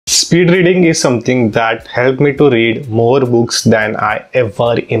Speed reading is something that helped me to read more books than I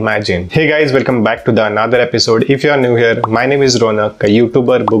ever imagined. Hey guys, welcome back to the another episode. If you are new here, my name is Ronak, a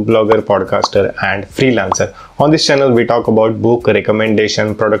YouTuber, book blogger, podcaster and freelancer. On this channel, we talk about book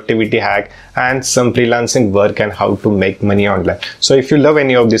recommendation, productivity hack and some freelancing work and how to make money online. So if you love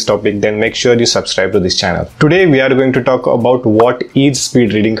any of this topic, then make sure you subscribe to this channel. Today, we are going to talk about what is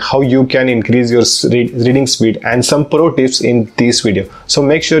speed reading, how you can increase your reading speed and some pro tips in this video. So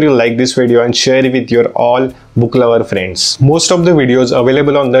make sure you like this video and share it with your all book lover friends. Most of the videos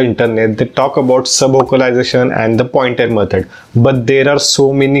available on the internet, they talk about sub-vocalization and the pointer method, but there are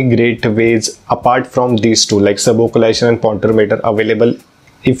so many great ways apart from these two, like sub-vocalization and pointer method, available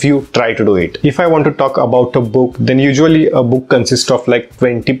if you try to do it. If I want to talk about a book, then usually a book consists of like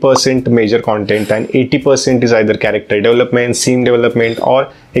 20% major content and 80% is either character development, scene development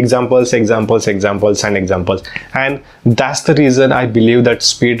or examples. And that's the reason I believe that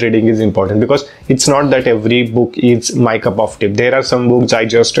speed reading is important, because it's not that every book is my cup of tea. There are some books I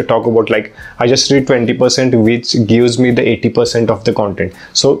just talk about, like I just read 20%, which gives me the 80% of the content.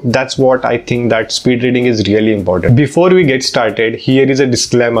 So that's what I think, that speed reading is really important. Before we get started, here is a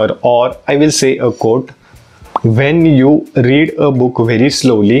disclaimer, or I will say a quote: when you read a book very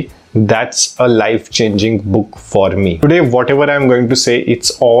slowly, that's a life-changing book for me. Today, whatever I'm going to say,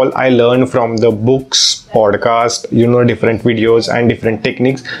 it's all I learned from the books, podcast, different videos and different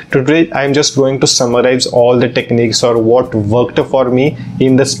techniques. Today, I'm just going to summarize all the techniques or what worked for me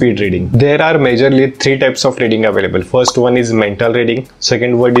in the speed reading. There are majorly three types of reading available. First one is mental reading,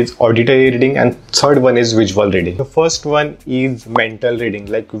 second one is auditory reading, and third one is visual reading. The first one is mental reading,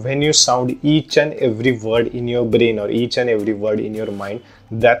 like when you sound each and every word in your brain or each and every word in your mind.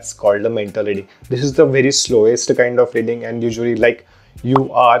 That's called the mental reading. This is the very slowest kind of reading, and usually like you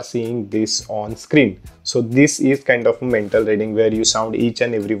are seeing this on screen. So this is kind of a mental reading where you sound each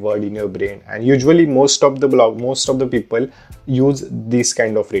and every word in your brain, and usually most of the people use this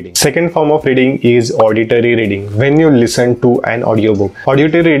kind of reading. Second form of reading is auditory reading, when you listen to an audiobook.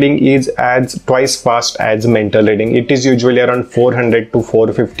 Auditory reading is as twice fast as mental reading. It is usually around 400 to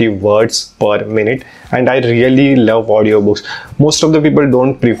 450 words per minute, and I really love audiobooks. Most of the people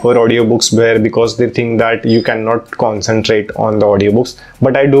don't prefer audiobooks because they think that you cannot concentrate on the audiobooks,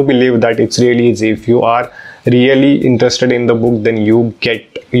 but I do believe that it's really easy. If you are really interested in the book, then you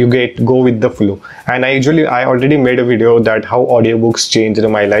go with the flow. And I already made a video that how audiobooks changed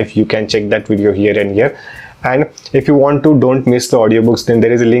my life. You can check that video here and here. And if you want to don't miss the audiobooks, then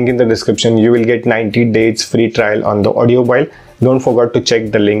there is a link in the description. You will get 90 days free trial on the Audiobile. Don't forget to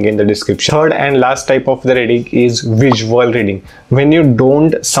check the link in the description. Third and last type of the reading is visual reading. When you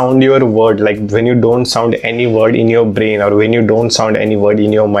don't sound your word, like when you don't sound any word in your brain or when you don't sound any word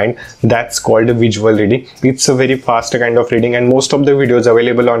in your mind, that's called visual reading. It's a very fast kind of reading, and most of the videos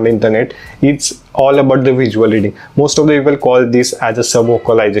available on the internet, it's all about the visual reading. Most of the people call this as a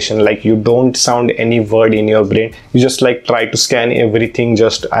sub-vocalization, like you don't sound any word in your brain. You just like try to scan everything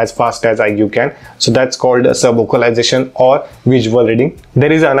just as fast as you can. So that's called a sub-vocalization or visual reading. There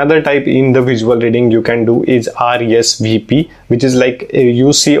is another type in the visual reading you can do is RSVP, which is like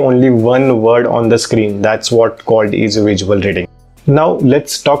you see only one word on the screen. That's what called is visual reading. Now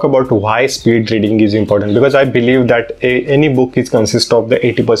let's talk about why speed reading is important, because I believe that any book is consist of the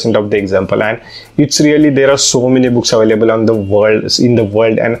 80% of the example, and it's really, there are so many books available in the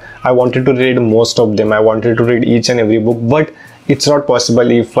world, and I wanted to read most of them. I wanted to read each and every book, but it's not possible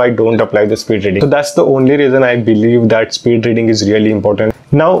if I don't apply the speed reading. So that's the only reason I believe that speed reading is really important.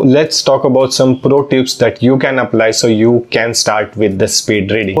 Now let's talk about some pro tips that you can apply so you can start with the speed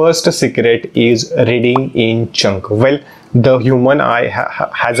reading. First secret is reading in chunk. Well, the human eye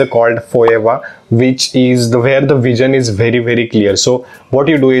has a called foeva, which is where the vision is very clear. So what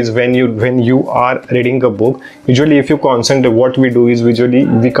you do is when you are reading a book, usually if you concentrate, what we do is usually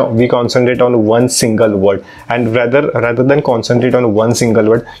we concentrate on one single word, and rather than concentrate on one single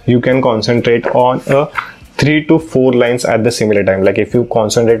word, you can concentrate on a 3 to 4 lines at the similar time. Like if you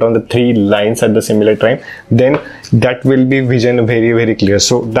concentrate on the 3 lines at the similar time, then that will be vision very clear.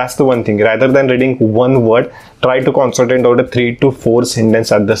 So that's the one thing. Rather than reading one word, try to concentrate on the 3 to 4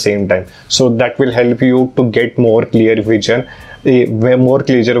 sentences at the same time. So that will help you to get more clear vision, more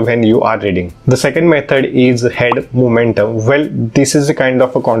clear when you are reading. The second method is head momentum. Well, this is a kind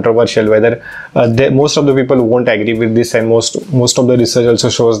of a controversial, whether most of the people won't agree with this, and most of the research also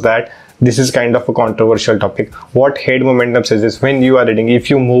shows that this is kind of a controversial topic. What head momentum says is, when you are reading, if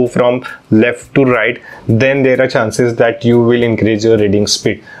you move from left to right, then there are chances that you will increase your reading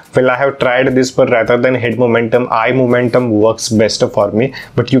speed. Well, I have tried this, but rather than head momentum, eye momentum works best for me.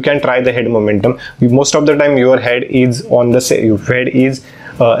 But you can try the head momentum. Most of the time your head is on the head is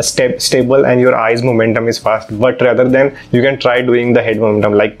stable and your eyes momentum is fast. But rather than, you can try doing the head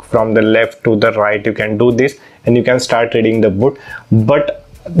momentum, like from the left to the right, you can do this and you can start reading the book. But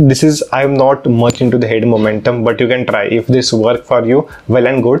this is, I'm not much into the head momentum, but you can try. If this work for you, well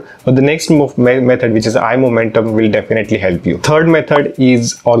and good. But the next method, which is eye momentum, will definitely help you. Third method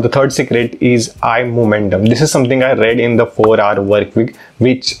is, or the third secret is eye momentum. This is something I read in the 4-hour work week,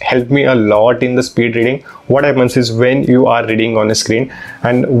 which helped me a lot in the speed reading. What happens is, when you are reading on a screen,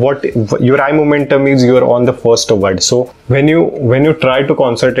 and what your eye momentum is, you're on the first word. So when you try to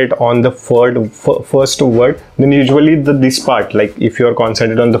concentrate on the first word, then usually this part, like if you are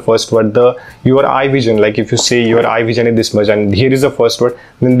concentrated on the first word, your eye vision, like if you say your eye vision is this much and here is the first word,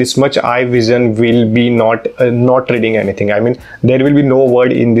 then this much eye vision will be not reading anything. I mean, there will be no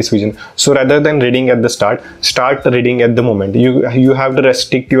word in this vision. So rather than reading at the start reading at the moment. You have to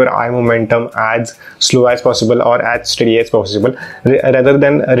restrict your eye momentum as slow as possible or as steady as possible, rather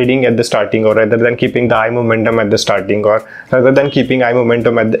than reading at the starting, or rather than keeping the eye momentum at the starting, or rather than keeping eye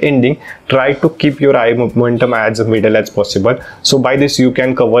momentum at the ending. Try to keep your eye momentum as middle as possible. So by this you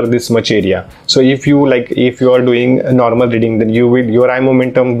can cover this much area. So if you are doing a normal reading, then your eye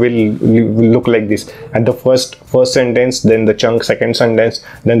momentum will look like this: at the first sentence, then the chunk, second sentence,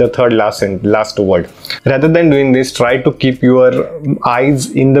 then the third last word. Rather than doing this, try to keep your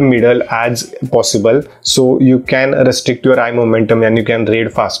eyes in the middle as possible, so you can restrict your eye momentum and you can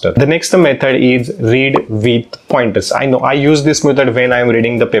read faster. The next method is read with pointers. I know I use this method when I am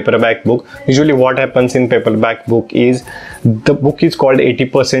reading the paperback book. Usually what happens in paperback book is, the book is called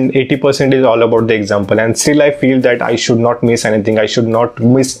 80% is all about the example, and still I feel that I should not miss anything. I should not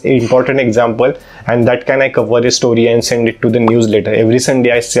miss important example, and that can I cover a story and send it to the newsletter. Every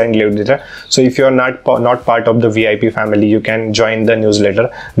Sunday I send newsletter. So if you are not part of the VIP family, you can join the newsletter.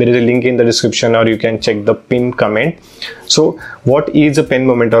 There is a link in the description, or you can check the pinned comment. So what is a pen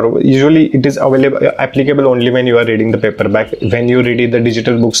moment? Or usually it is applicable only when you are reading the paperback. When you read the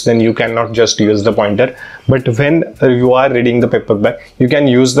digital books, then you cannot just use the pointer. But when you are reading the paperback, you can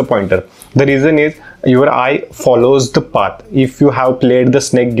use the pointer. The reason is, your eye follows the path. If you have played the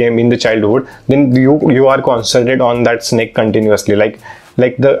snake game in the childhood, then you are concentrated on that snake continuously. Like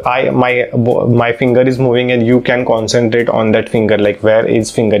the eye, my finger is moving, and you can concentrate on that finger, like where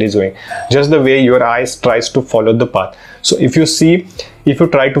his finger is going, just the way your eyes tries to follow the path. So if you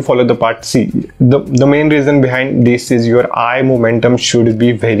try to follow the path, see, the main reason behind this is your eye momentum should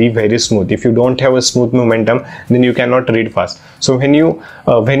be very, very smooth. If you don't have a smooth momentum, then you cannot read fast. So when you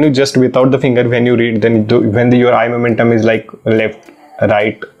just without the finger, when you read, then your eye momentum is like left,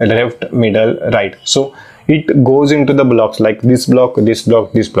 right, left, middle, right. So it goes into the blocks, like this block, this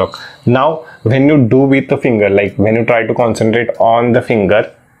block, this block. Now when you do with the finger, like when you try to concentrate on the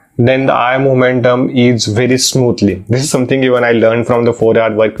finger, then the eye momentum is very smoothly. This is something even I learned from the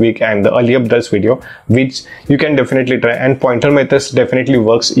 4-hour work week and the early updates video, which you can definitely try. And pointer methods definitely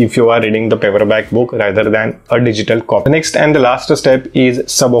works if you are reading the paperback book rather than a digital copy. The next and the last step is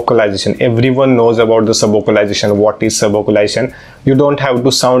subvocalization. Everyone knows about the subvocalization. What is subvocalization? You don't have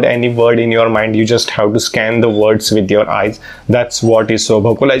to sound any word in your mind, you just have to scan the words with your eyes. That's what is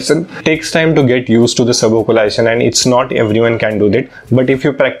subvocalization. It takes time to get used to the subvocalization, and it's not everyone can do that, but if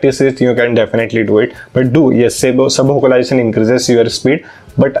you practice it, you can definitely do it. But yes, subvocalization increases your speed,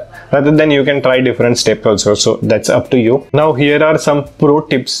 but rather than, you can try different steps also, so that's up to you. Now here are some pro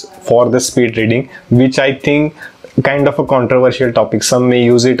tips for the speed reading, which I think kind of a controversial topic. Some may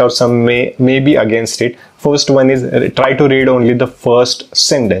use it or some may be against it. First one is, try to read only the first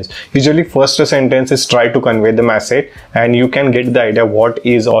sentence. Usually first sentence is try to convey the message, and you can get the idea what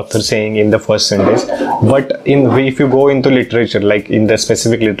is author saying in the first sentence. But if you go into literature, like in the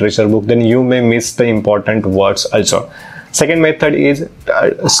specific literature book, then you may miss the important words also. Second method is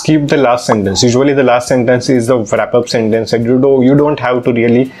skip the last sentence. Usually the last sentence is the wrap-up sentence, and you don't have to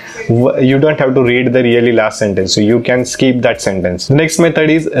read the really last sentence, so you can skip that sentence. The next method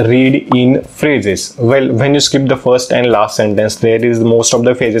is read in phrases. Well, when you skip the first and last sentence, there is most of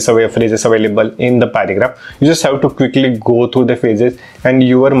the phrases available in the paragraph. You just have to quickly go through the phrases, and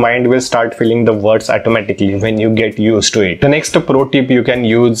your mind will start filling the words automatically when you get used to it. The next pro tip you can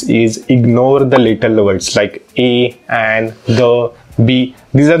use is ignore the little words like a, and, the, be.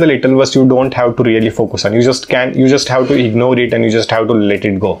 These are the little words you don't have to really focus on. You just have to ignore it, and you just have to let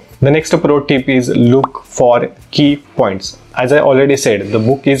it go. The next pro tip is look for key points. as I already said, the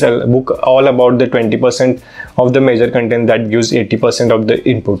book is a book all about the 20% of the major content that gives 80% of the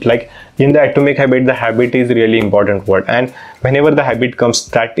input. Like in the Atomic Habit, the habit is really important word, and whenever the habit comes,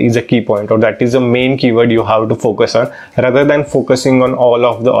 that is a key point, or that is the main keyword you have to focus on, rather than focusing on all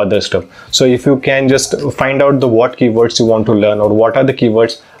of the other stuff. So if you can just find out the what keywords you want to learn, or what are the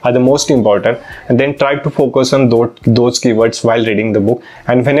keywords are the most important, and then try to focus on those keywords while reading the book.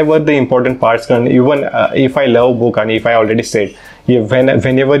 And whenever the important parts come, even if I love book, and if I already said, yeah,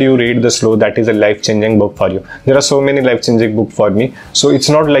 whenever you read the slow, that is a life-changing book for you. There are so many life-changing book for me, so it's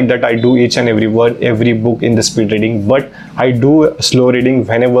not like that I do each and every word, every book in the speed reading, but I do slow reading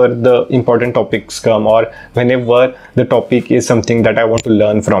whenever the important topics come, or whenever the topic is something that I want to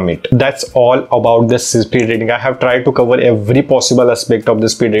learn from it. That's all about the speed reading. I have tried to cover every possible aspect of the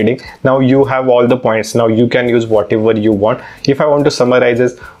speed reading. Now you have all the points. Now you can use whatever you want. If I want to summarize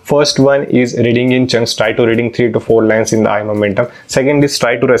this, first one is reading in chunks. Try to reading 3 to 4 lines in the eye momentum. Second is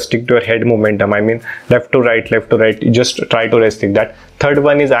try to restrict your head momentum. I mean left to right, just try to restrict that. Third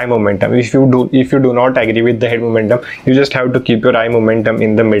one is eye momentum. If you do not agree with the head momentum, you just have to keep your eye momentum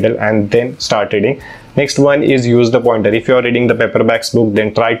in the middle and then start reading. Next one is use the pointer. If you are reading the paperbacks book,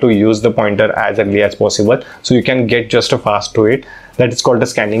 then try to use the pointer as early as possible, so you can get just fast to it. That is called the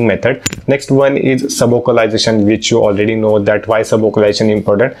scanning method. Next one is subvocalization, which you already know that why subvocalization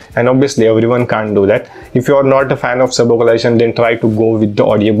important, and obviously everyone can't do that. If you are not a fan of subvocalization, then try to go with the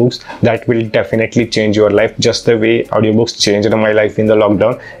audiobooks. That will definitely change your life, just the way audiobooks changed my life in the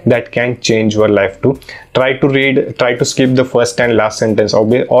lockdown. That can change your life too. Try to skip the first and last sentence,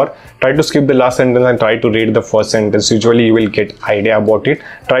 or try to skip the last sentence and try to read the first sentence. Usually you will get idea about it.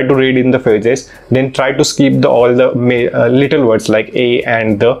 Try to read in the phases, then try to skip all the little words like a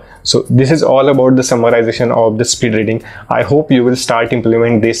and the. So this is all about the summarization of the speed reading. I hope you will start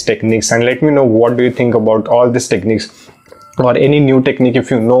implement these techniques, and let me know what do you think about all these techniques, or any new technique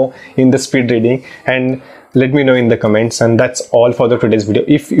if you know in the speed reading, and let me know in the comments. And that's all for the today's video.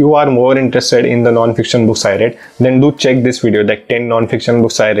 If you are more interested in the non-fiction books I read, then do check this video, like 10 non-fiction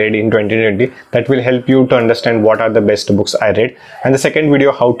books I read in 2020. That will help you to understand what are the best books I read. And the second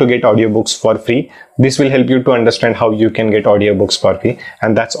video, how to get audiobooks for free. This will help you to understand how you can get audiobooks for free.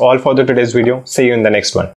 And that's all for the today's video. See you in the next one.